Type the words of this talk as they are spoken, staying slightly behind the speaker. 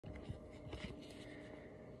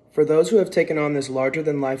For those who have taken on this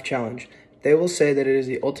larger-than-life challenge, they will say that it is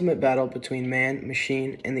the ultimate battle between man,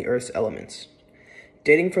 machine, and the Earth's elements.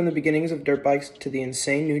 Dating from the beginnings of dirt bikes to the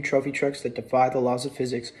insane new trophy trucks that defy the laws of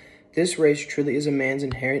physics, this race truly is a man's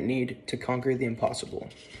inherent need to conquer the impossible.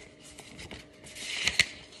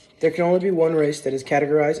 There can only be one race that is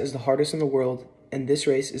categorized as the hardest in the world, and this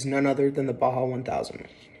race is none other than the Baja 1000.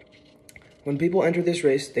 When people enter this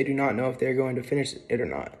race, they do not know if they are going to finish it or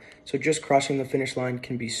not, so just crossing the finish line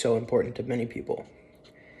can be so important to many people.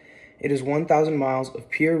 It is 1,000 miles of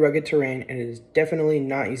pure rugged terrain, and it is definitely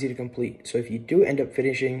not easy to complete, so if you do end up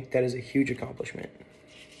finishing, that is a huge accomplishment.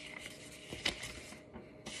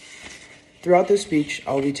 Throughout this speech,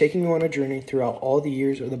 I will be taking you on a journey throughout all the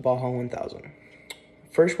years of the Baja 1000.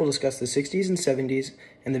 First, we'll discuss the 60s and 70s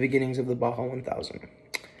and the beginnings of the Baja 1000.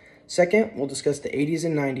 Second, we'll discuss the 80s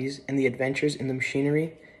and 90s and the adventures in the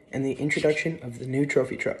machinery and the introduction of the new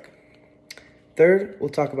trophy truck. Third, we'll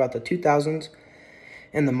talk about the 2000s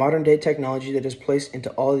and the modern-day technology that is placed into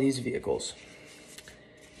all of these vehicles.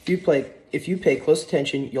 If you pay close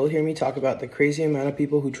attention, you'll hear me talk about the crazy amount of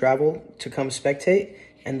people who travel to come spectate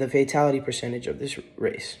and the fatality percentage of this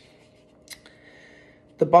race.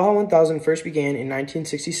 The Baja 1000 first began in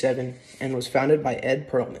 1967 and was founded by Ed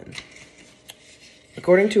Perlman.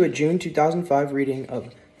 According to a June 2005 reading of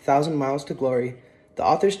 1,000 Miles to Glory, the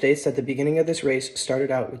author states that the beginning of this race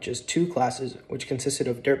started out with just two classes, which consisted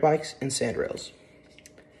of dirt bikes and sandrails.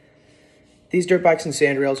 These dirt bikes and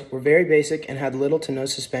sandrails were very basic and had little to no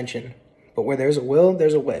suspension, but where there's a will,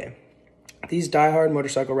 there's a way. These die-hard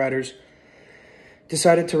motorcycle riders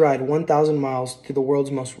decided to ride 1,000 miles through the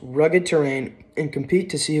world's most rugged terrain and compete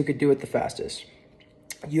to see who could do it the fastest.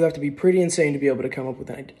 You have to be pretty insane to be able to come up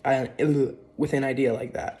with an idea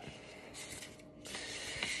like that.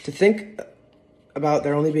 To think about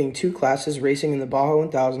there only being two classes racing in the Baja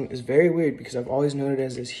 1000 is very weird because I've always known it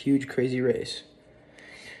as this huge, crazy race.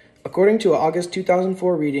 According to an August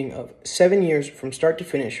 2004 reading of 7 years from start to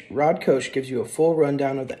finish, Rod Koch gives you a full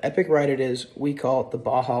rundown of the epic ride it is we call the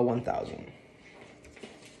Baja 1000.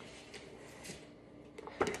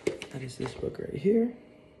 That is this book right here,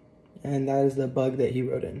 and that is the bug that he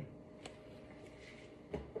wrote in.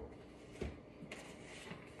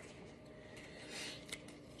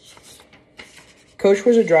 Koch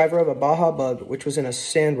was a driver of a Baja Bug, which was in a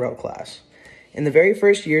sandrail class. In the very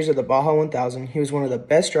first years of the Baja 1000, he was one of the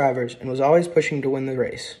best drivers and was always pushing to win the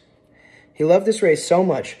race. He loved this race so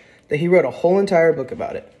much that he wrote a whole entire book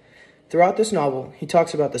about it. Throughout this novel, he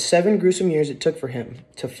talks about the 7 gruesome years it took for him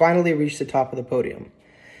to finally reach the top of the podium.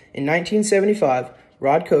 In 1975,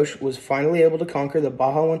 Rod Koch was finally able to conquer the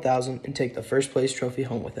Baja 1000 and take the first place trophy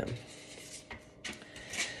home with him.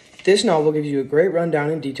 This novel gives you a great rundown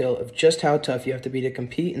in detail of just how tough you have to be to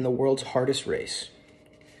compete in the world's hardest race.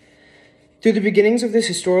 Through the beginnings of this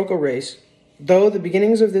historical race, though the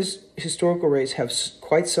beginnings of this historical race have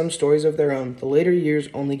quite some stories of their own, the later years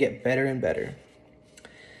only get better and better.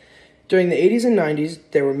 During the 80s and 90s,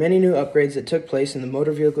 there were many new upgrades that took place in the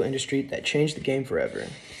motor vehicle industry that changed the game forever.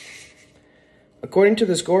 According to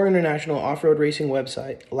the Score International Off-Road Racing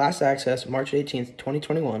website, Last Access, March 18,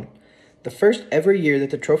 2021, the first ever year that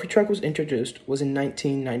the trophy truck was introduced was in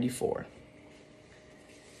 1994.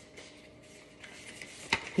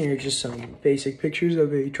 Here are just some basic pictures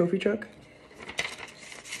of a trophy truck.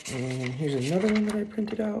 And here's another one that I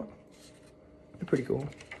printed out. They're pretty cool.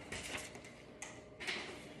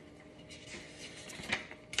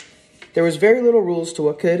 There was very little rules to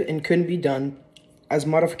what could and couldn't be done as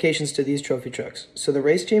modifications to these trophy trucks, so the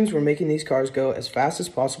race teams were making these cars go as fast as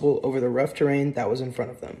possible over the rough terrain that was in front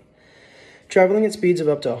of them. Traveling at speeds of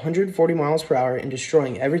up to 140 miles per hour and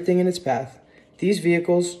destroying everything in its path, these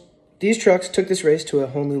trucks took this race to a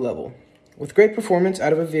whole new level. With great performance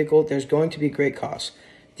out of a vehicle, there's going to be great costs.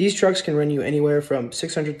 These trucks can run you anywhere from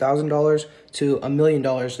 $600,000 to $1 million,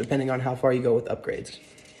 depending on how far you go with upgrades.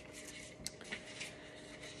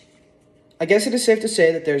 I guess it is safe to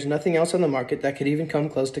say that there's nothing else on the market that could even come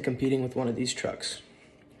close to competing with one of these trucks.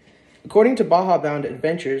 According to Baja Bound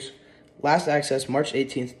Adventures, Last Access, March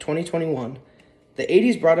 18th, 2021, the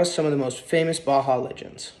 80s brought us some of the most famous Baja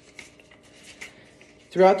legends.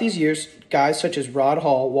 Throughout these years, guys such as Rod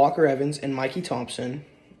Hall, Walker Evans, and Mikey Thompson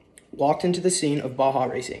walked into the scene of Baja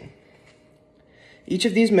racing. Each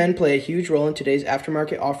of these men play a huge role in today's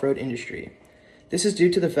aftermarket off-road industry. This is due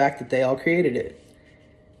to the fact that they all created it.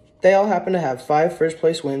 They all happen to have 5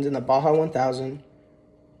 first-place wins in the Baja 1000.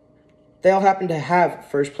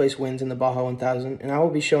 And I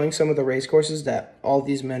will be showing some of the race courses that all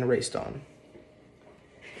these men raced on.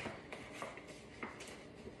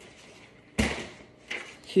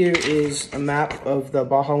 Here is a map of the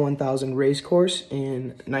Baja 1000 race course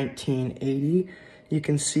in 1980. You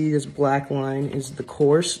can see this black line is the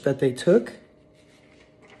course that they took.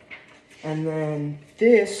 And then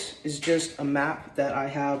this is just a map that I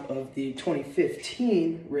have of the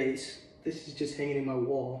 2015 race. This is just hanging in my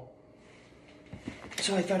wall.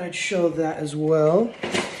 So I thought I'd show that as well.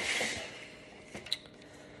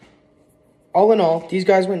 All in all, these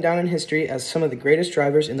guys went down in history as some of the greatest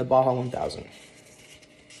drivers in the Baja 1000.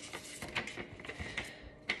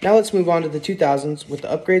 Now let's move on to the 2000s with the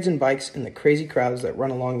upgrades in bikes and the crazy crowds that run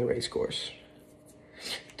along the race course.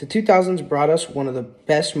 The 2000s brought us one of the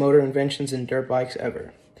best motor inventions in dirt bikes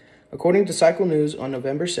ever. According to Cycle News on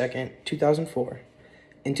November 2nd, 2004,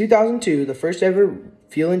 in 2002, the first ever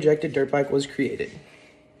fuel-injected dirt bike was created.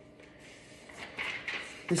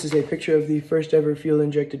 This is a picture of the first ever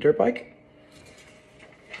fuel-injected dirt bike.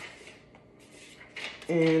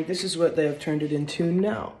 And this is what they have turned it into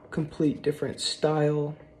now. Complete different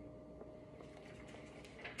style.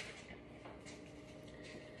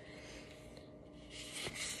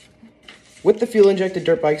 With the fuel-injected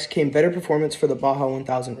dirt bikes came better performance for the Baja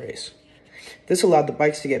 1000 race. This allowed the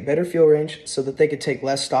bikes to get better fuel range so that they could take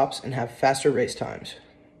less stops and have faster race times.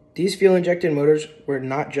 These fuel-injected motors were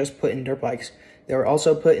not just put in dirt bikes, they were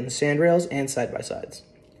also put in sandrails and side-by-sides.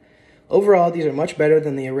 Overall, these are much better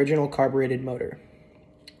than the original carbureted motor.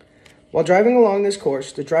 While driving along this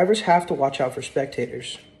course, the drivers have to watch out for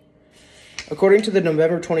spectators. According to the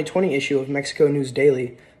November 2020 issue of Mexico News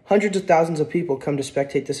Daily, hundreds of thousands of people come to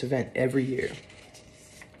spectate this event every year.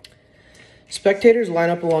 Spectators line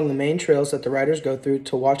up along the main trails that the riders go through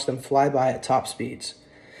to watch them fly by at top speeds.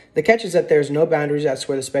 The catch is that there's no boundaries as to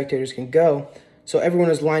where the spectators can go, so everyone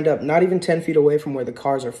is lined up not even 10 feet away from where the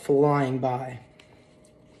cars are flying by.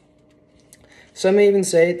 Some may even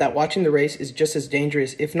say that watching the race is just as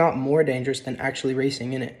dangerous, if not more dangerous, than actually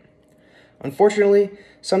racing in it. Unfortunately,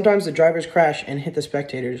 sometimes the drivers crash and hit the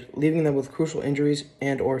spectators, leaving them with crucial injuries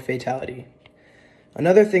and/or fatality.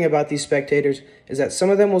 Another thing about these spectators is that some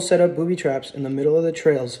of them will set up booby traps in the middle of the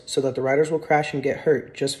trails so that the riders will crash and get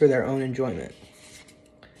hurt just for their own enjoyment.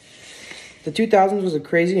 The 2000s was a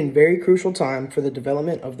crazy and very crucial time for the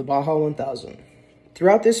development of the Baja 1000.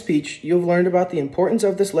 Throughout this speech, you have learned about the importance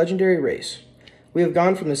of this legendary race. We have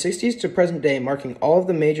gone from the 60s to present day, marking all of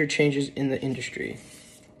the major changes in the industry.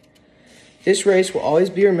 This race will always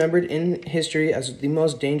be remembered in history as the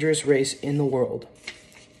most dangerous race in the world.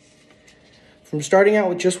 From starting out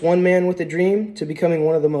with just one man with a dream to becoming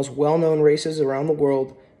one of the most well-known races around the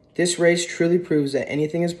world, this race truly proves that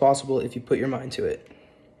anything is possible if you put your mind to it.